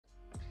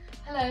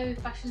Hello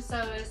fashion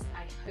sewers,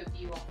 I hope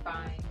you are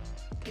fine.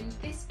 In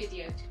this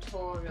video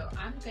tutorial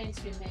I'm going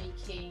to be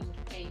making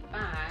a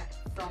bag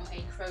from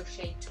a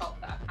crochet top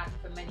that I've had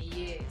for many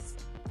years.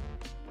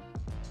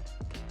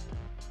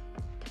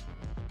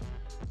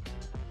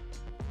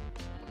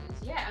 And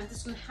yeah, I'm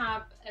just going to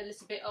have a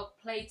little bit of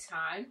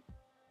playtime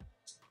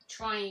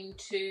trying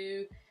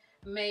to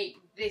make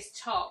this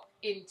top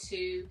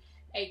into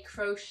a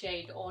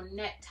crocheted or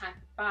net type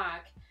of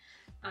bag,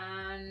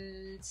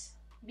 and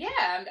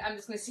yeah, I'm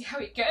just going to see how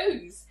it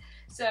goes.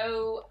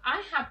 So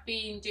I have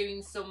been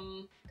doing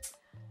some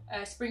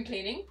spring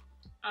cleaning,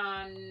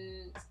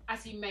 and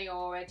as you may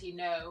already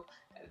know,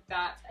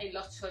 that a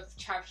lot of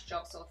charity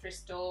shops or thrift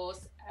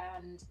stores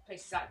and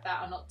places like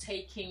that are not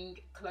taking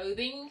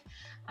clothing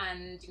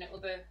and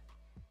other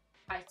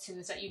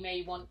items that you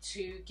may want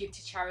to give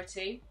to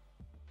charity.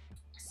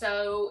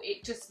 So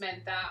it just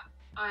meant that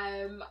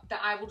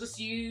I will just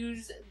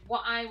use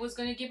what I was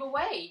going to give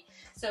away.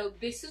 So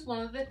this is one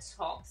of the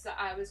tops that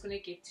I was going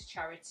to give to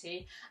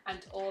charity,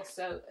 and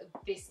also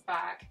this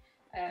bag.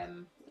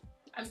 I'm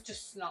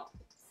just not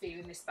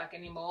feeling this bag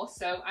anymore,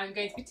 so I'm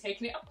going to be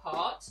taking it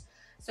apart.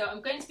 So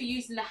I'm going to be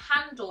using the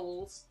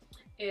handles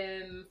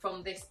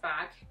from this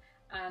bag,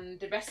 and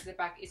the rest of the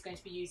bag is going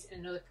to be used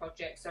in another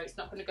project, so it's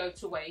not going to go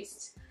to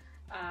waste.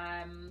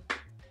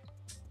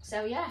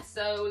 So yeah,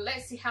 so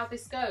let's see how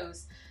this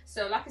goes.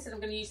 So like I said, I'm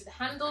going to use the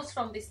handles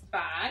from this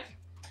bag.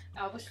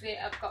 Obviously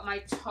I've got my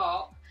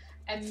top.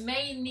 I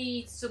may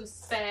need some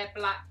spare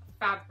black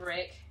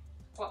fabric,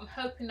 but I'm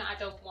hoping that I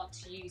don't want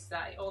to use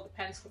that. It all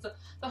depends, because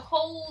the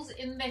holes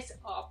in this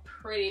are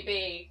pretty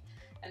big,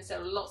 and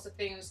so lots of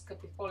things could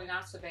be falling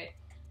out of it.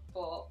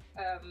 But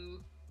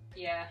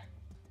yeah,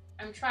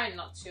 I'm trying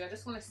not to. I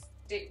just want to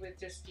stick with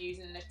just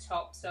using the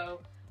top. So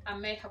I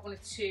may have one or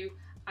two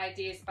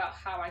ideas about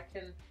how I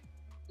can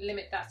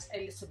limit that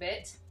a little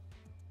bit.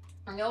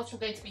 I'm also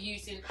going to be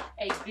using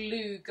a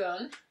glue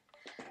gun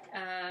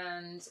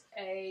and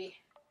a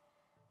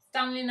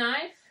Stanley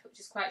knife, which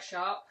is quite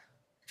sharp.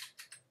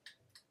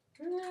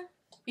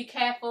 Be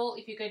careful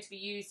if you're going to be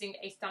using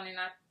a Stanley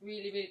knife,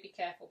 really be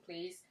careful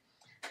please.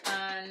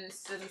 And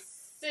some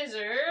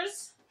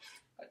scissors,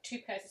 got two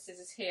pairs of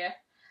scissors here,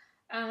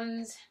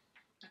 and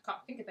I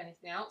can't think of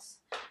anything else.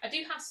 I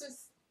do have some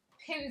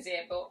pins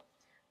here, but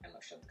I'm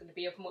not sure it's going to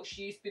be of much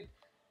use with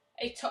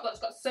a top that's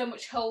got so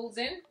much holes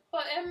in.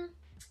 But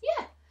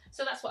yeah,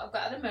 so that's what I've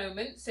got at the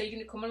moment. So you're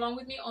going to come along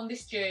with me on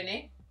this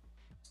journey,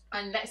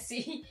 and let's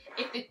see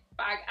if the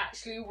bag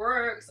actually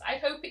works. I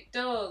hope it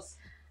does.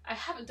 I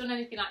haven't done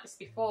anything like this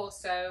before,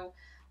 so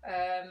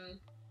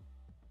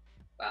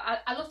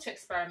but I love to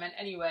experiment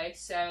anyway.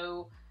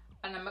 So,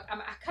 and I'm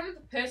kind of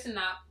the person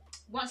that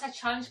once I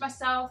challenge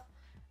myself,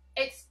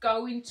 it's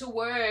going to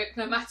work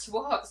no matter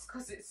what,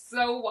 because it's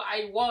so what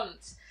I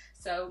want.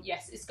 So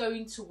yes, it's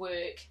going to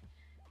work.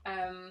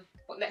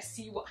 But let's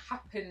see what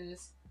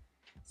happens.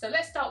 So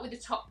let's start with the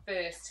top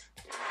first.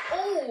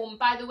 Oh, and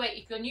by the way,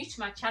 if you're new to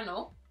my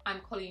channel, I'm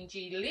Colleen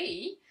G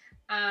Lea,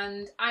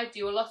 and I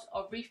do a lot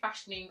of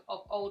refashioning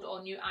of old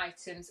or new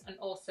items and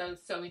also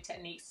sewing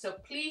techniques. So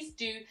please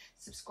do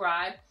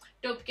subscribe.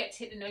 Don't forget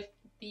to hit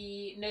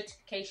the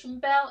notification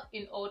bell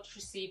in order to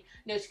receive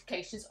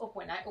notifications of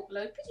when I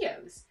upload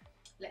videos.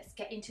 Let's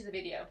get into the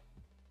video.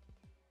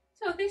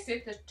 So this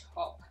is the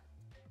top,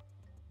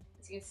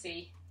 as you can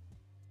see.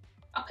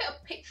 I'll put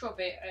a picture of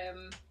it.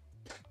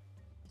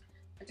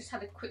 I just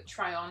had a quick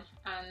try on,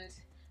 and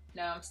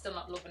no, I'm still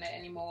not loving it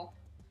anymore.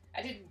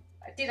 I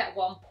did at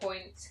one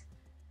point.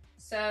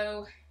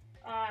 So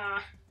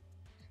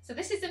so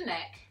this is the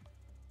neck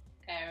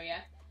area,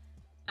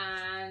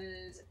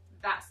 and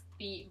that's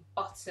the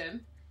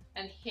bottom,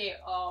 and here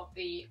are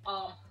the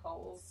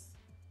armholes,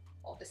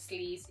 or the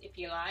sleeves if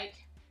you like,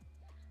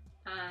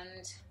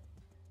 and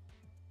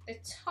the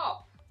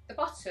top, the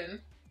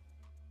bottom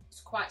is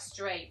quite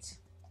straight.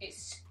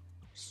 It's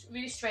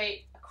really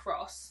straight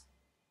across.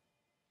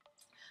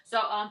 So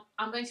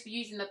I'm going to be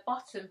using the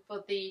bottom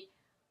for the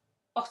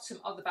bottom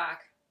of the bag,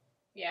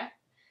 yeah.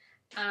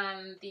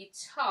 And the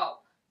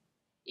top,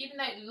 even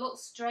though it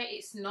looks straight,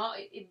 it's not.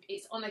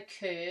 It's on a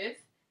curve.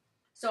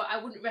 So I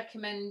wouldn't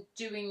recommend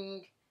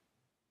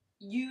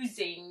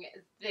using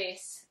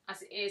this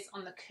as it is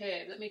on the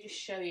curve. Let me just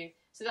show you.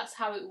 So that's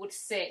how it would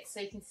sit. So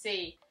you can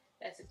see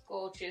there's a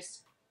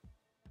gorgeous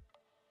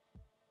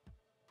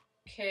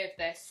curve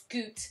there,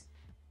 scoot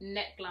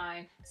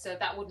neckline. So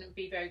that wouldn't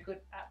be very good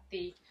at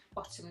the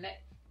bottom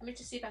neck. Let me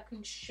just see if I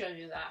can show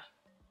you that.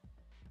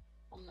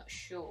 I'm not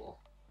sure.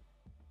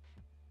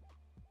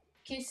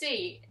 You can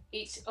see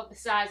each of the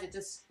sides are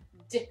just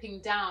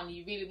dipping down.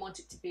 You really want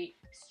it to be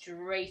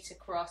straight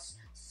across,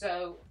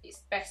 so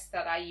it's best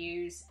that I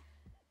use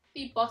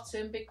the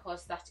bottom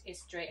because that is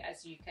straight,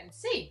 as you can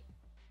see.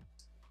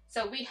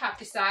 So we have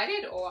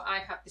decided, or I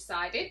have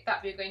decided,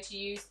 that we're going to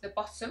use the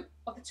bottom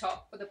of the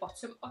top for the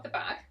bottom of the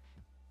bag,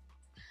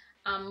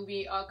 and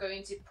we are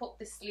going to put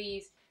the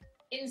sleeves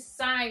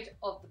inside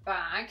of the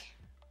bag.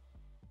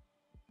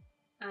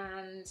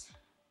 And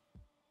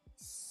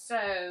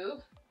so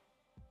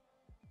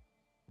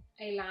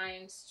a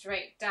line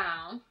straight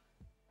down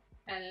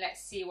and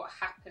let's see what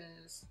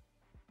happens.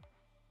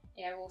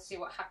 Yeah, we'll see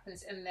what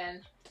happens, and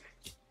then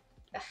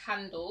the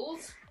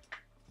handles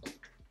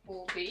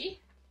will be,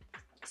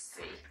 let's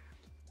see,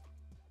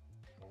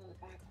 on the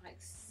bag like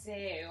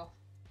so.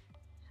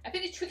 I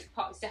think the tricky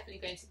part is definitely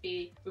going to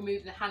be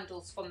removing the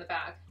handles from the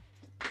bag,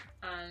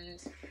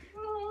 and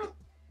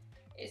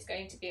it's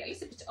going to be a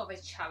little bit of a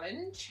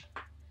challenge.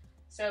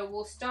 So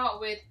we'll start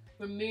with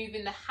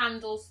removing the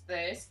handles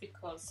first,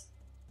 because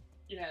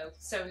you know,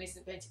 sewing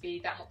isn't going to be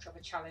that much of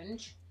a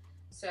challenge.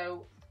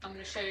 So I'm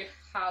going to show you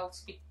how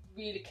to be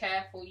really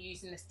careful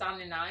using the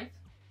Stanley knife,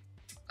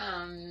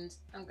 and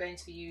I'm going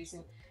to be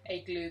using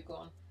a glue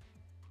gun.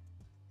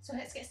 So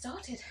let's get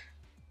started.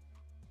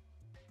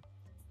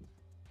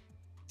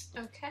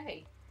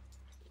 Okay,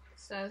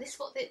 so this is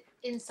what the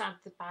inside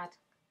of the bag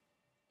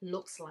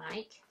looks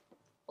like,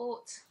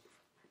 but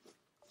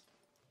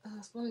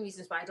that's one of the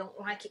reasons why I don't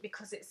like it,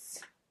 because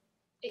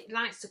it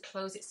likes to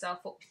close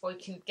itself up before you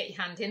can get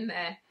your hand in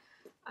there.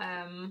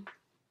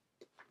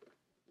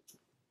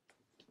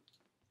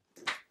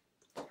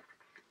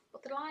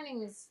 But the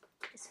lining is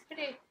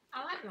pretty,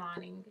 I like the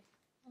lining.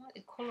 I like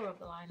the colour of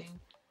the lining.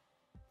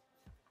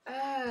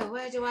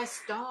 Where do I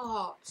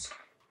start?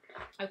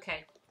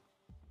 Okay.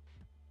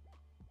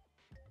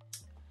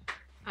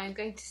 I'm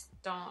going to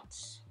start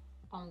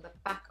on the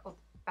back of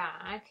the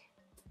bag,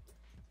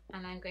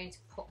 and I'm going to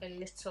put a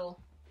little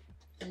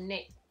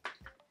nip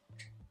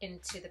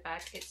into the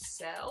bag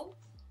itself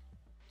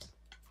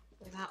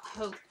without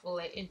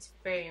hopefully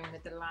interfering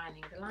with the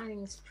lining. The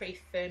lining is pretty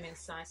firm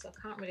inside, so I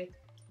can't really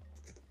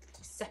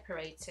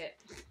separate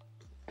it.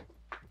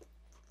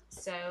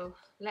 So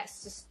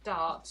let's just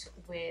start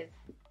with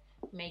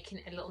making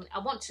a little, I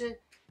want to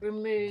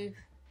remove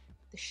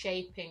the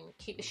shaping,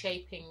 keep the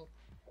shaping,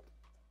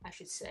 I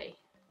should say,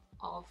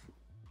 of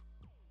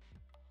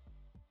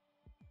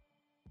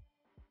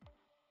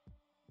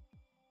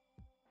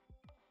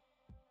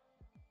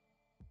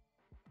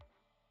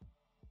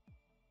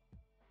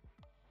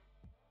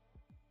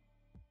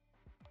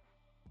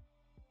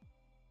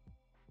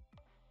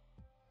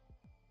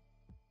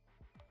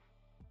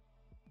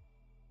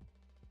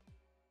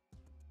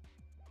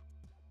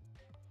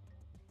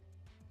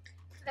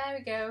there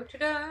we go,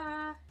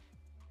 ta-da!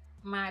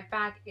 My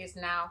bag is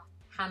now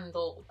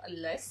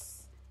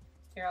handleless.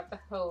 Here are the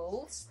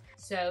holes.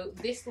 So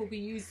this will be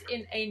used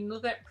in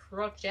another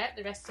project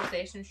the rest of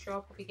this. I'm sure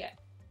I'll probably get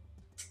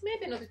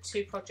maybe another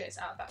 2 projects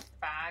out of that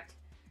bag.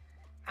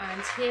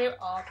 And here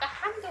are the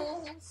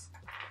handles.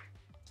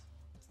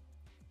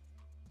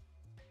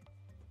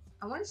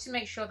 I wanted to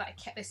make sure that I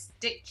kept the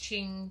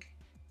stitching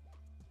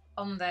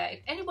on there.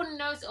 If anyone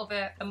knows of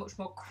a much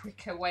more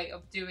quicker way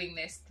of doing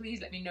this, please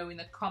let me know in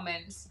the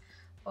comments.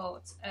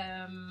 But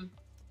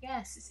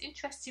yes, it's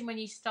interesting when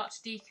you start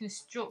to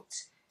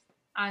deconstruct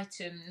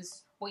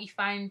items what you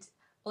find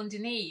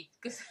underneath,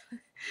 because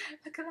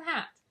look at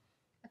that,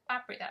 the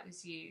fabric that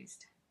was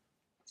used,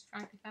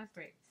 stripy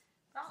fabric.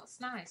 That's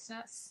nice.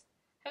 That's,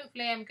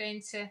 hopefully I'm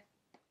going to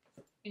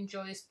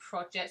enjoy this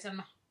project.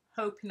 I'm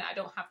hoping that I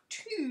don't have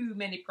too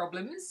many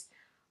problems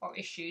or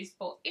issues,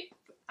 but if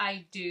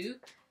I do,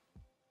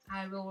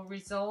 I will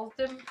resolve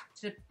them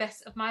to the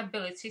best of my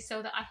ability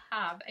so that I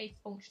have a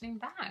functioning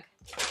bag.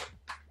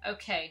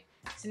 Okay,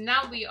 so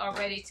now we are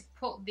ready to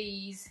put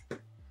these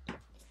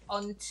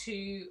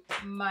onto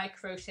my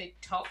crochet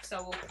top.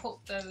 So we'll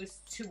put those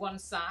to one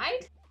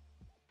side.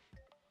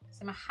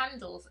 So my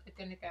handles are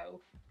going to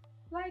go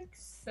like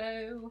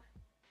so.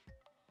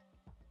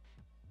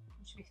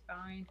 It should be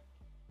fine.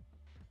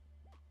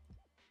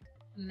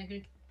 And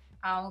then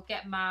I'll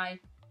get my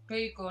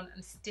glue gun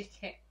and stick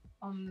it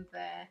on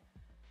there.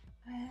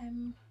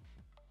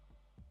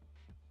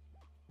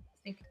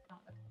 Think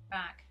about the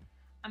back.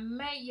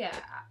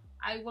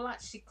 I will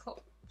actually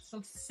cut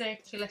some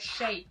circular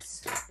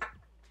shapes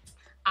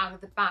out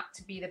of the back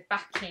to be the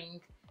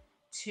backing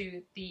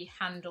to the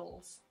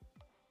handles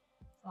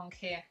along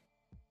here.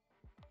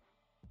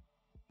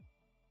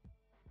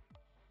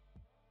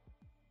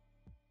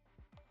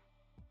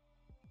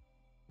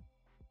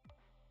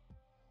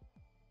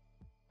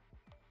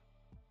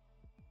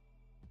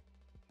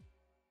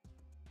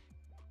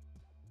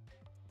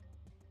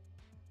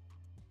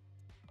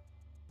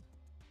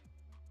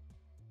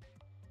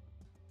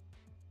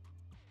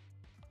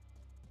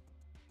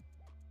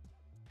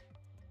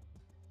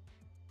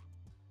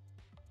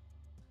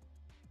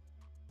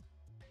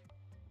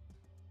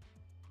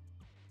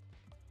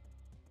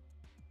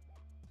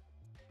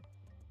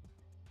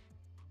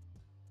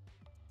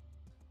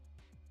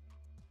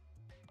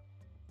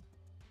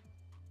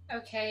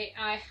 Okay,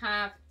 I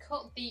have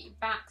cut the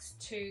backs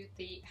to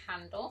the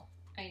handle.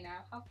 I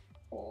now have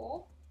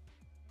 4.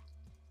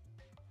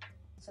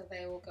 So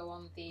they will go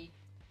on the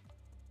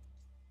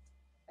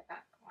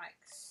back like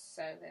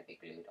so. They'll be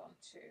glued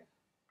onto it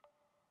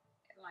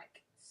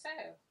like so.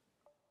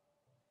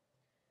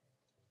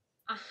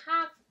 I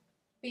have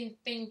been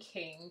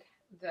thinking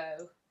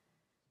though,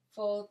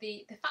 for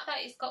the fact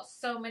that it's got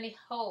so many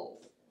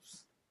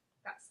holes,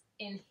 that's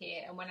in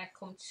here, and when I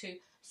come to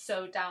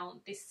sew down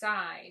the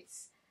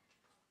sides,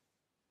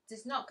 there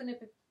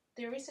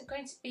isn't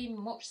going to be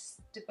much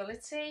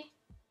stability.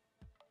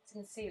 As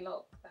you can see,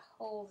 look, the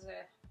holes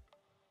are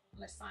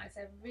on the sides,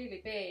 they're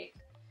really big.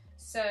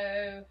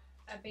 So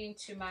I've been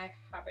to my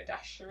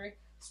haberdashery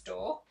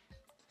store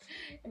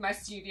in my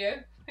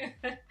studio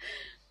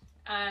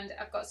and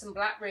I've got some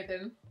black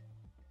ribbon.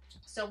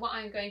 So what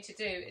I'm going to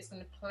do is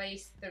going to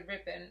place the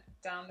ribbon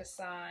down the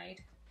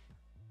side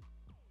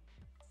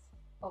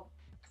of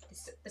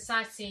the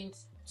side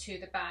seams to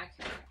the bag.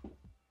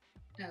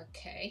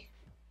 Okay,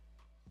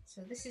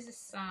 so this is the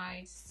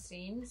side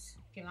seams,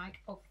 if you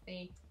like, of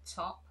the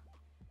top.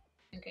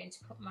 I'm going to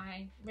put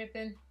my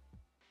ribbon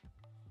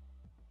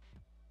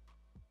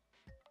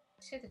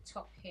to the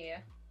top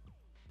here,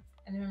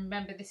 and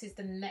remember this is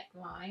the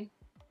neckline.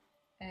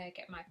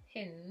 Get my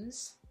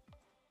pins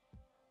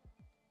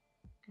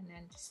and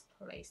then just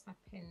place my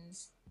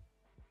pins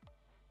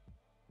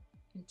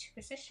into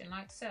position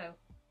like so.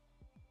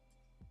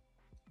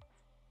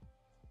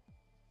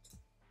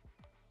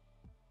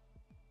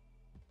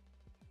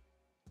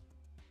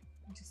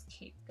 And just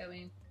keep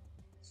going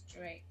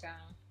straight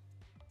down.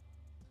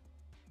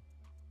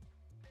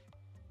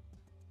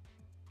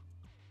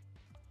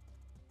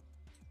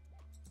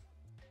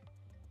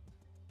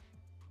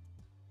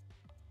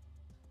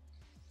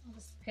 I'll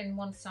just pin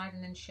one side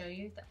and then show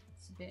you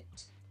that's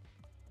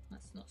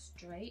not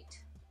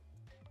straight.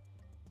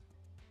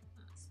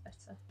 That's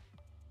better.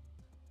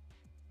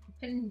 I'm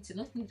pinning into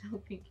nothing, I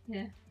don't think,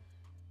 yeah.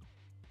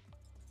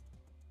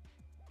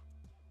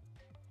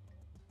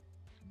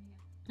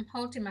 I'm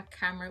holding my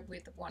camera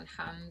with one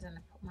hand and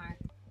I put my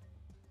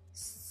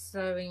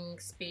sewing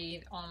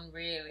speed on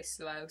really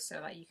slow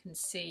so that you can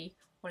see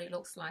what it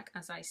looks like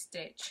as I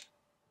stitch.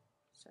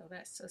 So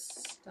let's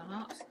just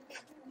start.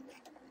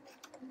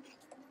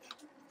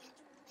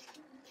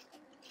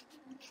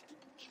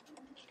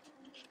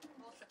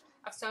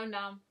 I've sewn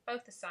down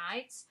both the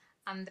sides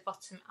and the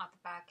bottom of the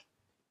bag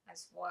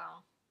as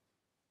well.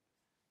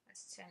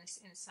 Let's turn this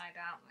inside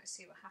out and let's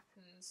see what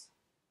happens.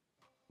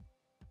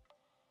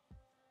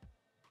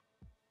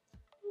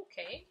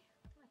 Okay,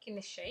 liking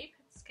the shape.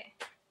 It's okay.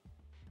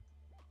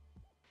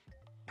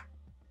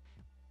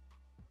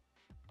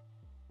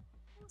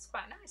 That's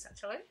quite nice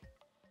actually.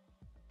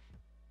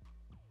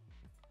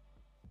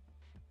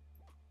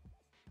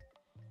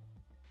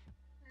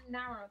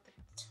 Narrow at the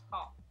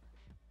top.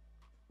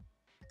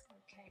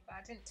 Okay, but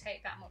I didn't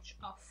take that much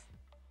off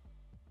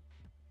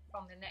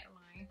from the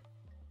neckline.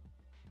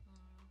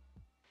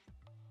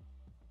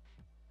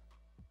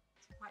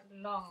 It's quite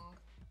long.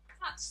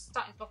 That's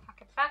starting to look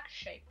like a bag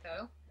shape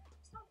though.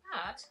 It's not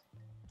bad.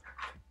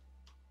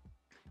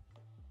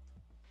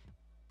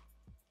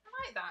 I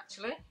like that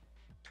actually.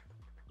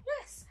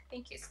 Yes, I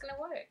think it's going to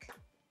work.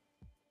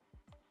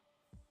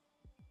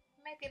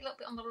 Maybe a little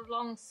bit on the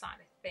long side,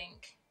 I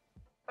think.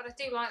 But I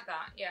do like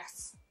that,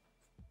 yes.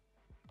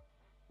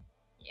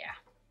 Yeah.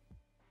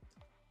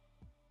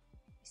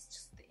 It's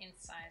just the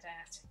inside I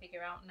have to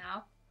figure out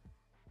now.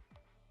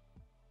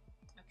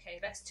 Okay,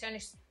 let's turn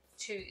this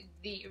to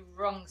the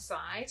wrong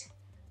side.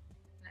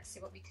 Let's see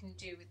what we can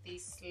do with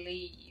these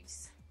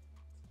sleeves.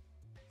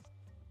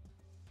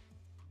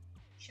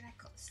 Should I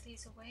cut the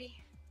sleeves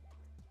away?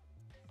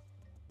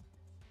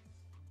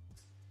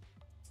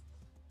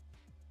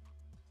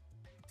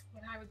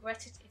 Will I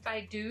regret it if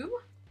I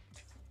do?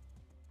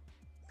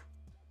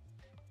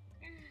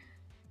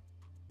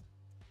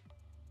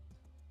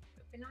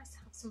 It'd be nice to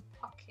have some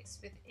pockets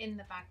within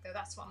the bag though,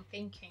 that's what I'm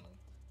thinking.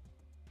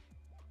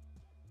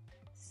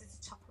 This is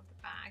the top of the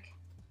bag.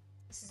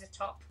 This is the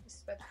top, this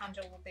is where the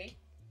handle will be.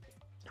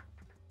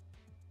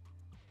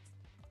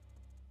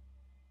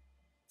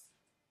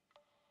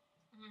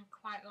 I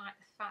quite like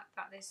the fact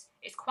that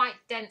it's quite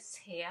dense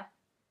here.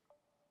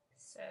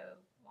 So,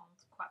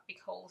 quite big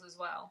holes as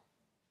well.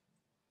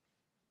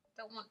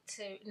 Don't want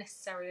to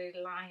necessarily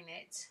line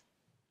it.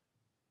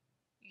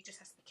 You just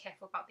have to be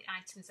careful about the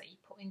items that you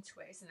put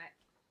into it, isn't it?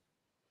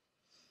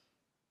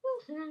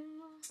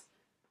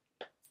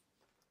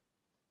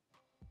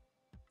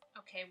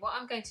 Okay, what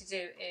I'm going to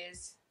do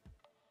is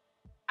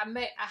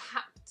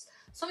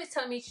somebody's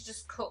telling me to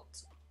just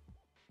cut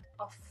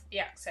off the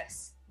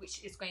excess,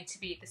 which is going to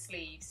be the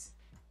sleeves,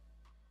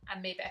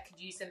 and maybe I could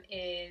use them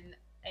in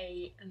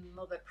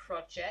another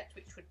project,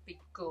 which would be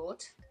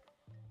good.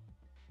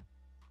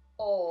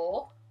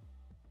 Or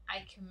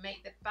I can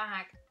make the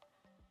bag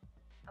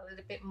a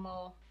little bit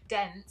more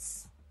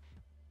dense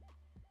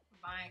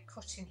by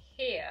cutting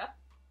here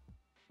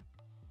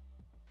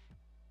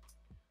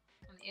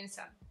on the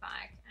inside of the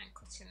bag and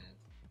cutting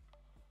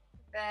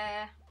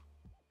there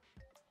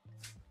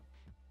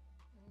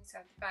on the inside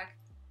of the bag.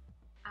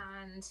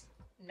 And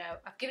no,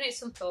 I've given it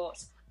some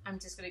thought. I'm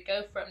just going to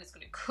go for it. I'm just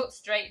going to cut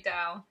straight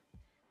down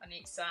on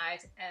each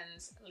side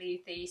and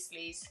leave these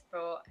sleeves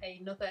for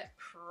another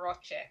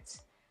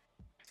project.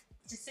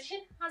 Decision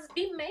has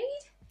been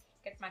made.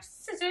 Get my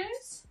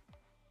scissors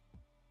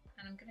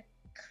and I'm going to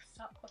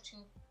start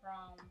cutting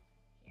from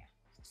here.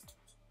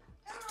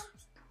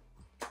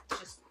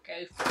 Just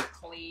Go for it,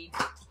 Colleen.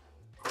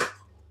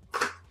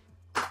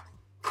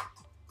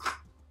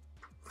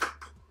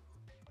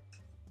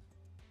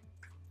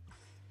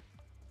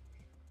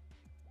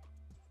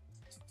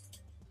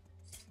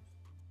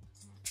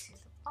 To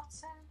the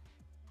bottom.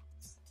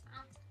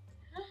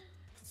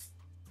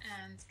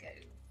 And go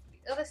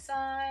the other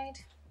side.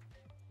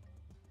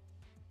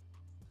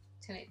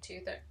 Turn it to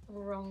the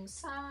wrong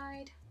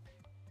side.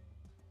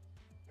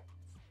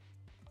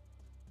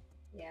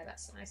 Yeah,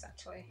 that's nice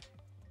actually.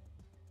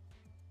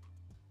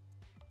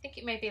 I think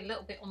it may be a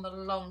little bit on the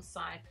long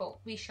side,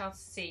 but we shall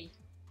see.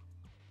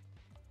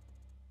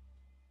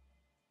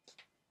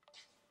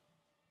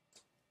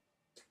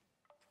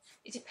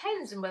 It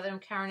depends on whether I'm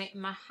carrying it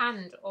in my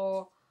hand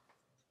or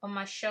on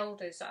my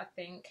shoulders, I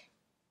think.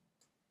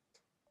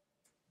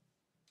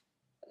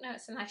 But no,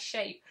 it's a nice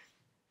shape.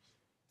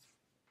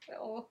 A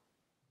little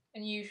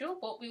unusual,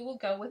 but we will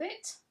go with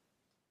it.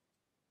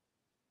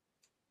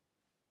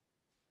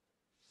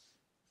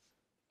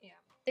 Yeah,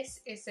 this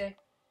is a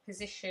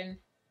position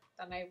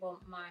that I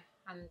want my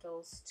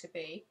handles to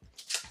be.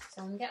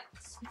 So I'm going to get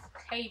some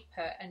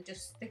paper and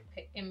just slip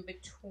it in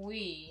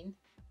between.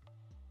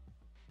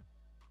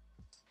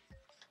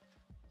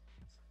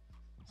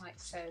 Like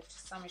so, to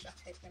sandwich that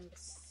paper in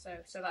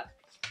so that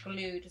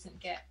glue doesn't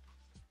get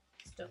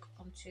stuck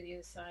onto the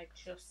other side,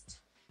 just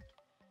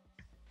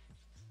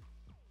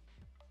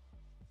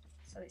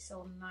so it's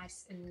all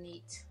nice and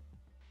neat.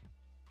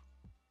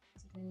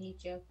 So you're going to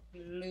need your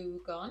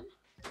glue gun.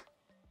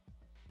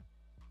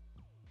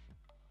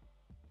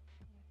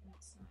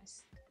 That's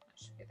nice, that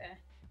should be there.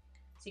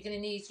 So you're going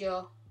to need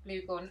your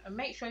glue gun, and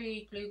make sure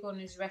your glue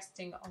gun is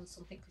resting on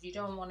something, because you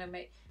don't want to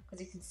make,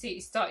 because you can see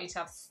it's starting to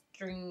have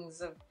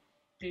strings of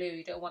glue.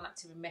 You don't want that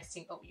to be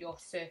messing up your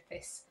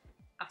surface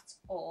at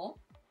all.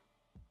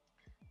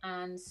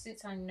 And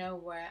since I know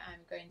where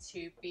I'm going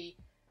to be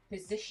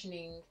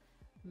positioning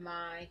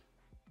my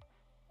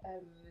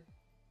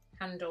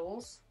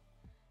handles,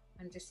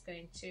 I'm just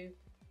going to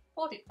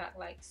fold it back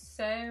like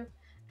so,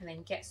 and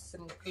then get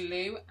some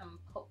glue and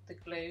put the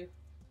glue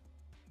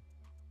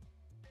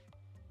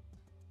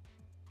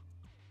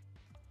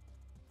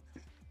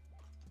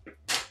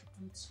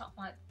on top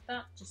like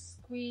that. Just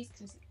squeeze.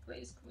 Can you see the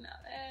glue's coming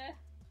out there?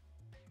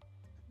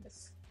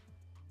 Just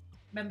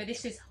remember,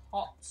 this is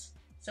hot,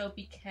 so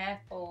be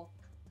careful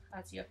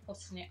as you're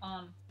putting it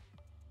on.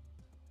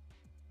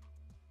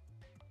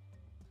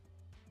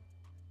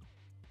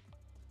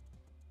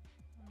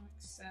 Like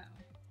so.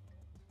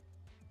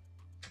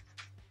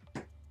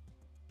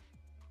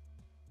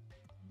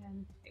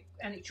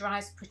 And it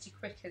dries pretty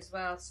quick as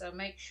well, so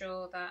make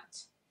sure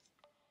that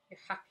you're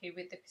happy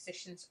with the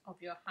positions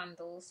of your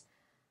handles,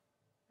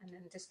 and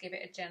then just give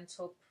it a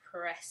gentle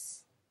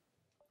press.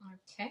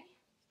 Okay,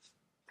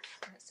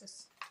 let's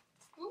just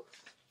stuck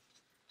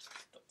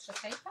to the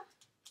paper.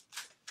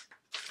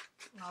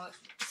 Well,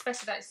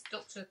 especially that it's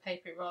stuck to the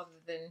paper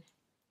rather than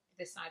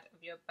the side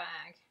of your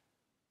bag.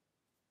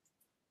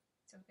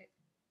 It's a bit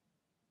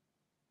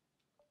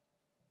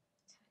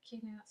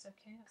tacky. No, that's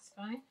okay, that's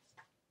fine.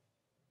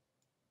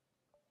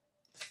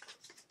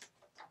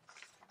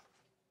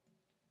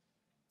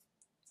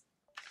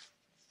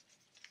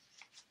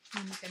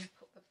 And we're going to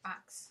put the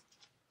backs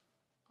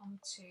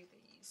onto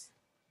these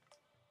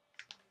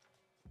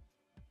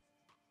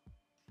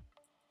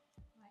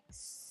like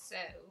so.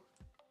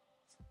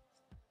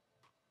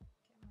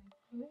 Get my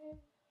glue.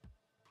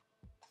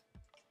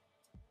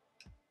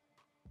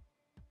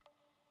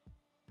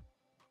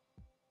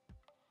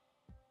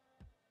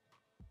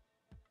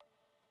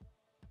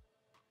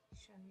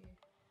 Show you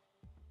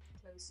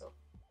close up.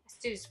 Let's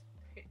do this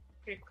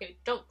pretty quickly.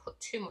 Don't put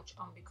too much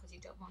on because you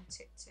don't want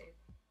it to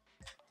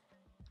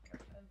go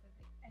over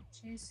the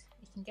edges.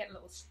 You can get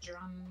little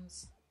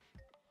strands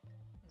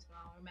as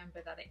well.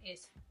 Remember that it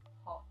is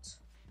hot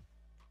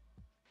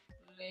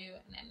glue,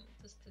 and then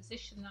just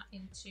position that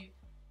into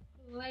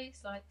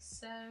place like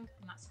so, and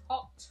that's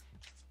hot.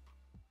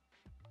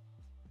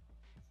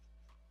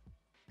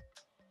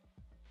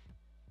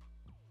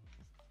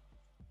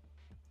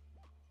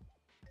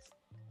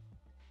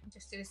 And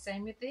just do the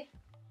same with the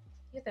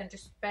other, and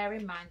just bear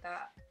in mind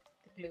that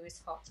the glue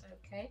is hot.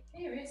 Okay,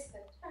 here is the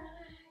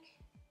bag.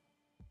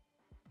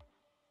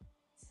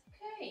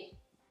 Okay,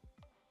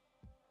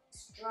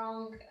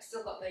 strong. I've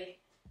still got the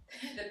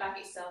bag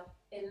itself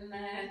in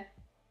there,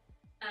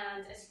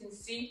 and as you can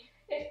see,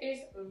 it is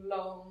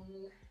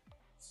long,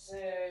 so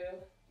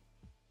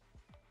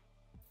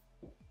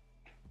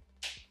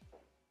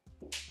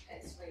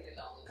it's really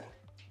long.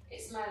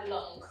 It's my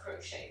long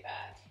crochet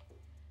bag.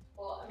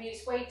 Well, I mean,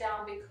 it's way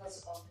down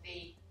because of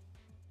the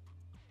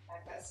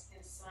bag that's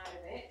inside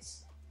of it.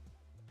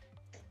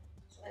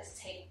 So let's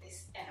take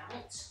this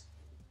out.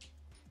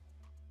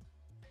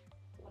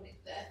 Put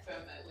it there for a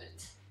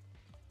moment.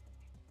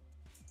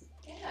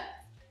 Yeah,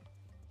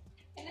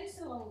 and it's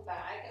a long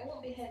bag. I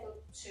won't be able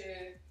to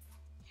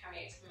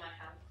carry it in my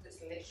hand because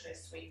it's literally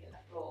sweeping the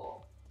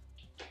floor,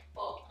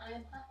 but I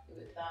am happy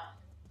with that.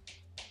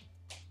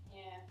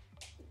 Yeah,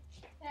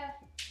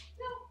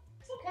 no,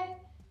 it's okay.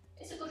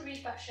 It's a good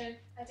refashion.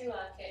 I do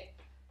like it.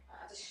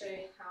 to show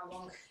you how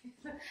long,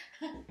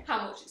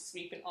 how much it's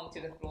sweeping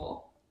onto the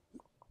floor.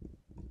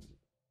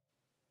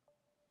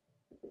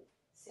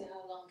 See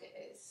how long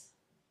it is?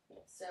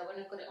 So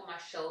when I've got it on my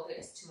shoulder,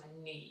 it's to my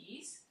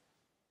knees.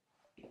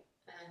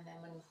 And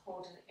then when I'm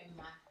holding it in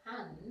my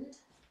hand,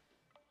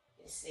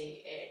 you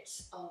see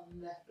it's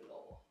on the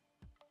floor.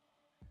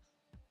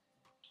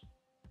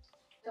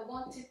 If I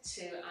wanted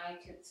to, I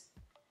could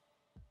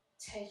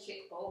take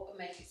it up and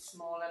make it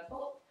smaller,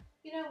 but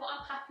you know what,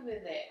 I'm happy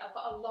with it. I've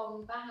got a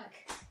long bag.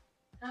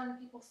 How many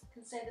people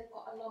can say they've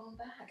got a long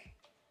bag?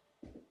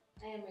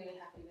 I am really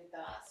happy with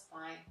that, that's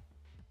fine.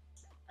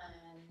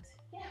 And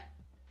yeah.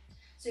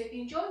 So if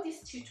you enjoyed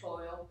this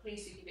tutorial,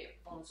 please do give it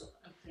a thumbs up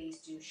and please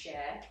do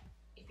share.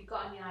 If you've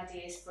got any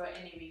ideas for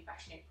any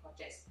refashioning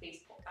projects, please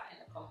put that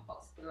in the comment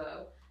box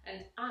below.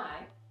 And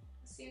I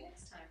will see you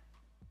next time.